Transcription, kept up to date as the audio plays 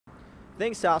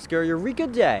Thanks, Oscar. Eureka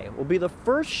Day will be the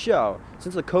first show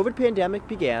since the COVID pandemic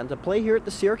began to play here at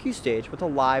the Syracuse Stage with a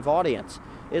live audience.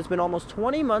 It has been almost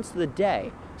 20 months to the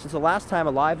day since the last time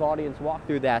a live audience walked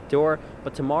through that door,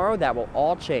 but tomorrow that will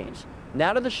all change.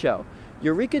 Now to the show.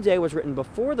 Eureka Day was written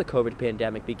before the COVID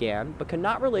pandemic began, but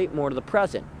cannot relate more to the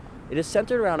present. It is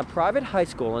centered around a private high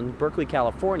school in Berkeley,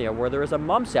 California, where there is a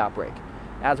mumps outbreak.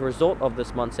 As a result of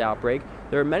this mumps outbreak,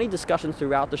 there are many discussions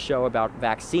throughout the show about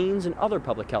vaccines and other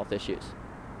public health issues.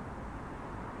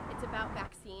 It's about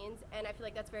vaccines, and I feel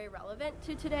like that's very relevant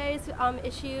to today's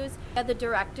issues. The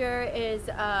director is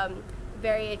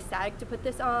very ecstatic to put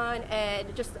this on,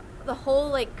 and just the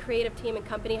whole creative team and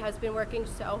company has been working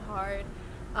so hard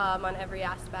on every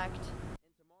aspect. And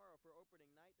tomorrow for opening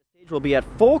night, the stage will be at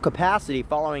full capacity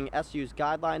following SU's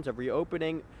guidelines of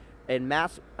reopening and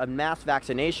mass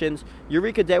vaccinations.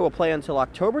 Eureka Day will play until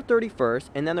October 31st,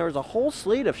 and then there is a whole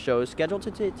slate of shows scheduled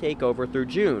to take over through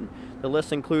June. The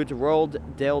list includes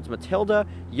Roald Dahl's Matilda,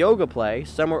 Yoga Play,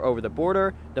 Somewhere Over the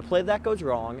Border, The Play That Goes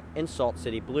Wrong, and Salt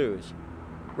City Blues.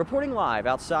 Reporting live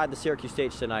outside the Syracuse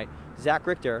Stage tonight, Zach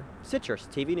Richter, Citrus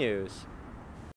TV News.